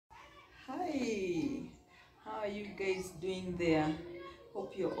Hi, how are you guys doing there?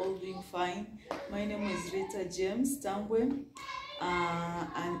 Hope you're all doing fine. My name is Rita James Tambwe,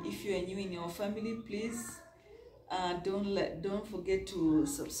 and if you are new in your family, please don't forget to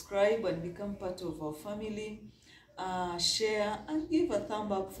subscribe and become part of our family. Share and give a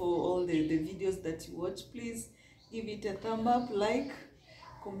thumb up for all the videos that you watch. Please give it a thumb up, like,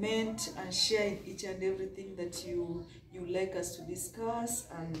 comment and share each and everything that you like us to discuss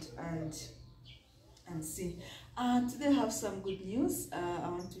and see. Today I have some good news I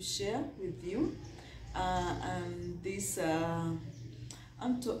want to share with you, and this I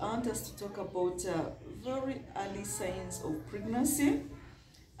want us to talk about very early signs of pregnancy.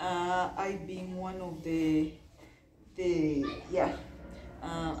 I being one of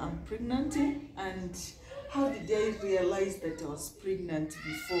I'm pregnant, and how did I realize that I was pregnant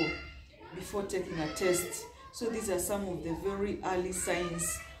before taking a test? So these are some of the very early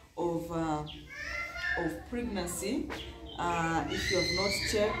signs of pregnancy. If you have not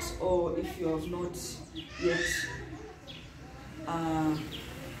checked, or if you have not yet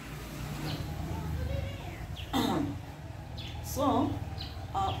so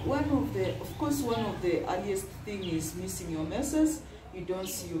one of the earliest thing is missing your menses. You don't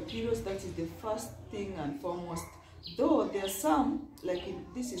see your periods. That is the first thing and foremost. Though there are some, like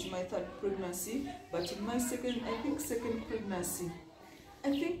this is my third pregnancy, but in my second pregnancy, I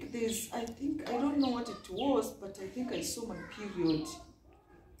don't know what it was, but I think I saw my period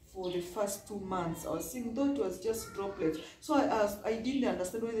for the first 2 months. I was seeing, though it was just droplets. So I didn't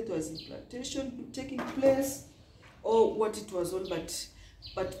understand whether it was implantation taking place or what it was all,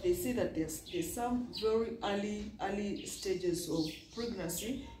 but they say that there's some very early stages of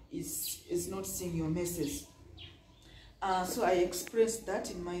pregnancy is not seeing your menses. So I expressed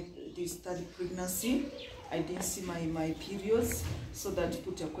that in this third pregnancy. I didn't see my periods, so that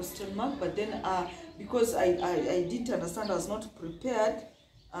put a question mark. But then because I didn't understand, I was not prepared,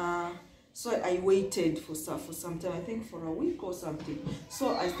 so I waited for some time, I think for a week or something.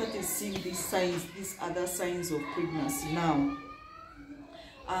 So I started seeing these other signs of pregnancy now.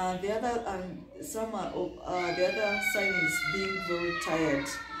 The other sign is being very tired.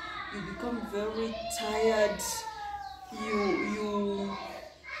 You become very tired.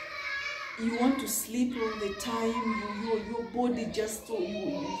 You want to sleep all the time. Your body just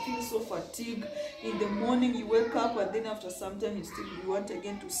you feel so fatigued. In the morning you wake up, and then after some time you want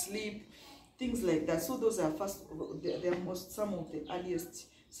again to sleep. Things like that. So those are some of the earliest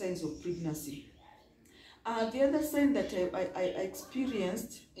signs of pregnancy. The other sign that I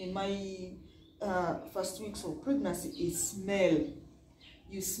experienced in my first weeks of pregnancy is smell.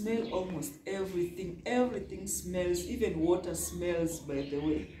 You smell almost everything. Everything smells. Even water smells, by the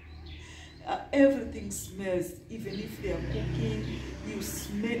way. Everything smells. Even if they are cooking, you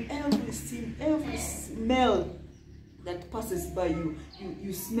smell everything. Every smell that passes by you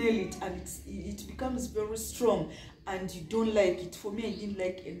smell it, and it becomes very strong, and you don't like it. For me, I didn't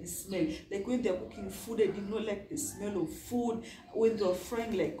like any smell. Like when they're cooking food, I did not like the smell of food. When they were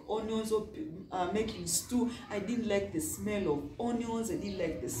frying like onions or making stew, I didn't like the smell of onions. I didn't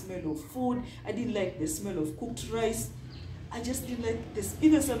like the smell of food. I didn't like the smell of cooked rice. I just didn't like this.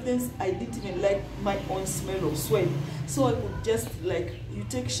 Even sometimes I didn't even like my own smell of sweat. So I would just, like, you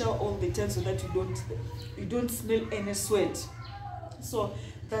take shower all the time so that you don't smell any sweat. So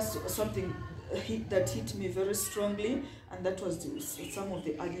that's something that hit me very strongly, and that was some of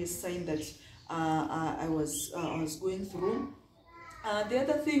the earliest signs that I was going through. The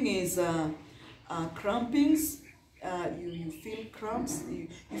other thing is crampings. You feel cramps. You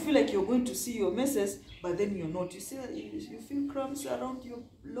feel like you're going to see your menses, but then you're not. You see, you feel cramps around your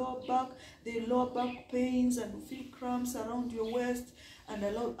lower back, the lower back pains, and you feel cramps around your waist and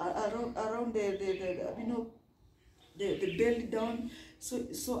around the belly down.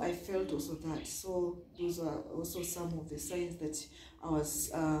 So I felt also that. So those are also some of the signs that I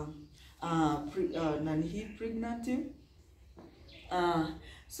was pregnant.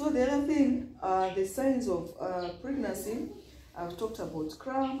 So the other thing, the signs of pregnancy, I've talked about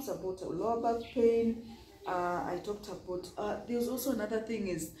cramps, about lower back pain. I talked about there's also another thing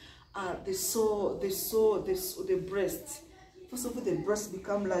is the breasts. First of all, the breasts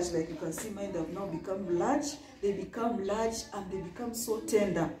become large. Like you can see, mine have now become large. They become large, and they become so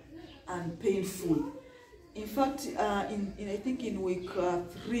tender and painful. In fact, I think in week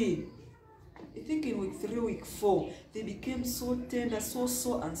 3. I think in week 3 or week 4, they became so tender, so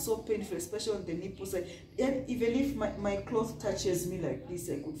sore, and so painful, especially on the nipple side. And even if my cloth touches me like this,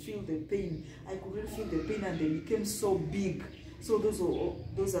 I could feel the pain. I could really feel the pain, and they became so big. So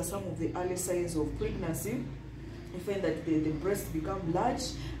those are some of the early signs of pregnancy. you find that the breasts become large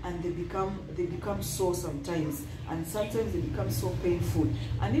and they become sore sometimes, and sometimes they become so painful,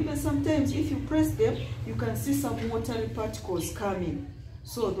 and even sometimes if you press them you can see some watery particles coming.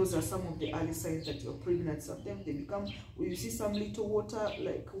 So those are some of the early signs that you're pregnant. Sometimes they become, you see some little water,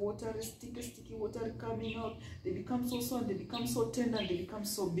 like water, sticky water coming out. They become so soft, they become so tender, and they become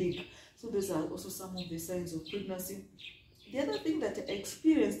so big. So those are also some of the signs of pregnancy. The other thing that I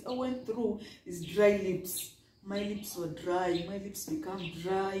experienced, I went through, is dry lips. My lips were dry. My lips become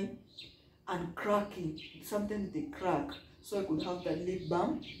dry and cracky. Sometimes they crack. So I could have that lip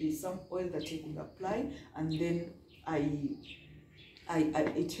balm. There's some oil that I could apply, and then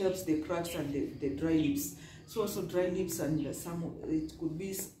it helps the cracks and the dry lips. So also dry lips, and it could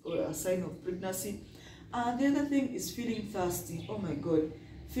be a sign of pregnancy. The other thing is feeling thirsty. Oh my God,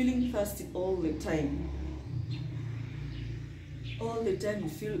 feeling thirsty all the time. All the time you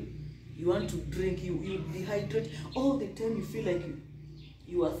feel you want to drink, you dehydrate. All the time you feel like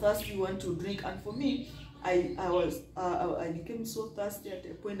you are thirsty, you want to drink. And for me, I became so thirsty at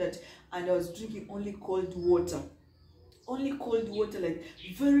a point that, and I was drinking only cold water. Only cold water, like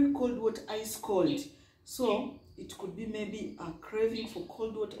very cold water, ice cold. So it could be maybe a craving for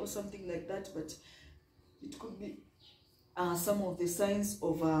cold water or something like that, but it could be some of the signs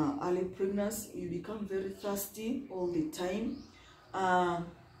of early pregnancy. You become very thirsty all the time. The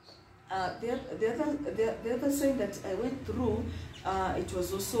other sign that I went through, it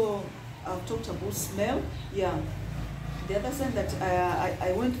was also, I've talked about smell. Yeah, the other sign that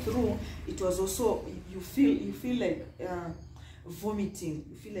I went through, it was also, you feel like vomiting.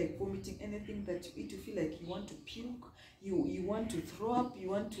 You feel like vomiting. Anything that you eat, you feel like you want to puke, you want to throw up, you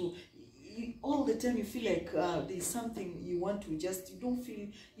want to, all the time you feel like there's something you want to, just you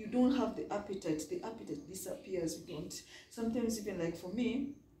don't have the appetite disappears. You don't, sometimes even like for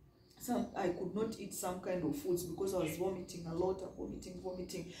me, I could not eat some kind of foods because I was vomiting a lot,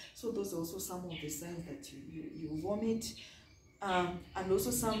 vomiting. So those are also some of the signs that you vomit. And also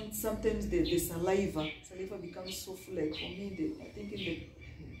sometimes the saliva becomes so full. Like for me, I think in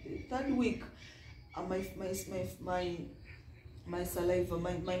the third week, my saliva,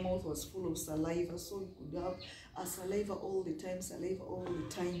 my mouth was full of saliva. So you could have a saliva all the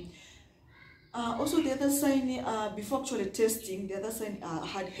time. Also the other sign, before actually testing, the other sign, I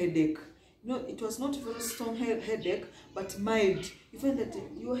had headache. No, it was not very strong headache, but mild. You find that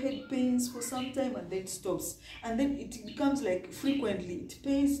your head pains for some time and then it stops, and then it becomes like frequently. It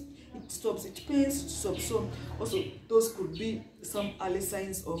pains, it stops, it pains, it stops. So also those could be some early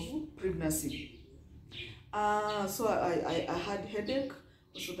signs of pregnancy. So I had headache.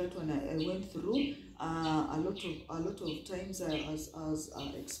 Also that one I went through. A lot of times I was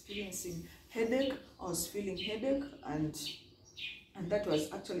experiencing headache. I was feeling headache, and that was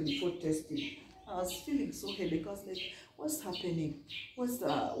actually before testing. I was feeling so headache. I was like, what's happening? What's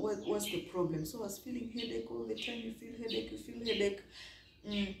the problem? So I was feeling headache all the time. You feel headache.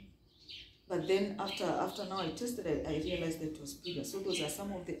 But then after now I tested, I realized that it was pregnancy. So those are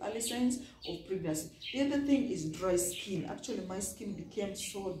some of the early signs of pregnancy. The other thing is dry skin. Actually, my skin became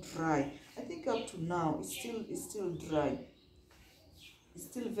so dry. I think up to now it's still dry. It's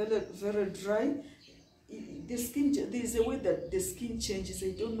still very, very dry. The skin, there is a way that the skin changes.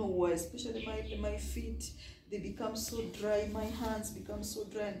 I don't know why. Especially my feet, they become so dry. My hands become so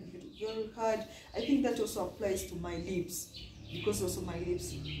dry and very hard. I think that also applies to my lips, because also my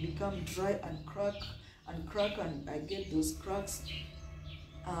lips become dry and crack, and I get those cracks.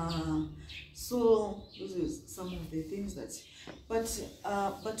 So those are some of the things that,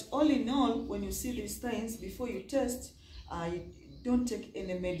 but all in all, when you see these signs before you test, don't take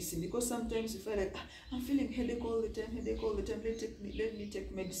any medicine, because sometimes you feel like, I'm feeling headache all the time, let me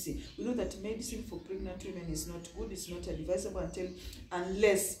take medicine. We know that medicine for pregnant women is not good, it's not advisable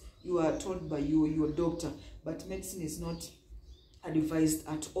unless you are told by your doctor, but medicine is not advised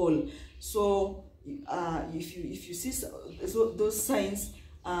at all. So if you see those signs,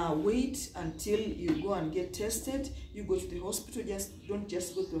 wait until you go and get tested. You go to the hospital. Don't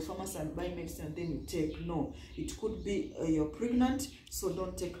just go to the pharmacy and buy medicine and then you take. No, it could be you're pregnant, so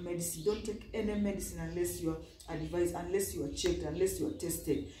don't take medicine. Don't take any medicine unless you are advised, unless you are checked, unless you are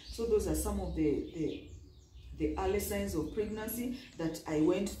tested. So those are some of the early signs of pregnancy that I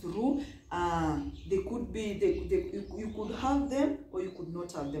went through. They could be, you could have them or you could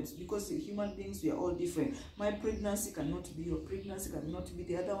not have them, because human beings, we are all different. My pregnancy cannot be your pregnancy, cannot be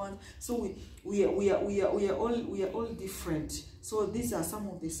the other one. So we are all different. So these are some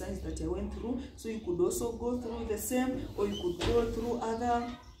of the signs that I went through. So you could also go through the same, or you could go through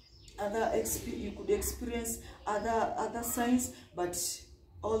you could experience other signs, but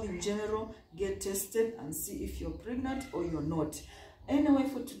all in general, get tested and see if you're pregnant or you're not. Anyway,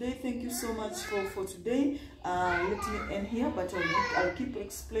 for today, thank you so much for today. Let me end here, but I'll keep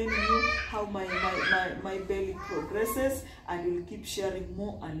explaining you how my belly progresses, and we'll keep sharing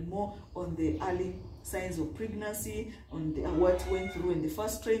more and more on the early signs of pregnancy, on what went through in the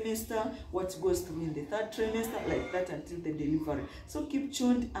first trimester, what goes through in the third trimester, like that until the delivery. So keep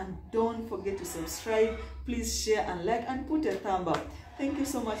tuned and don't forget to subscribe. Please share and like and put a thumb up. Thank you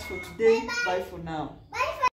so much for today. Bye for now. Bye.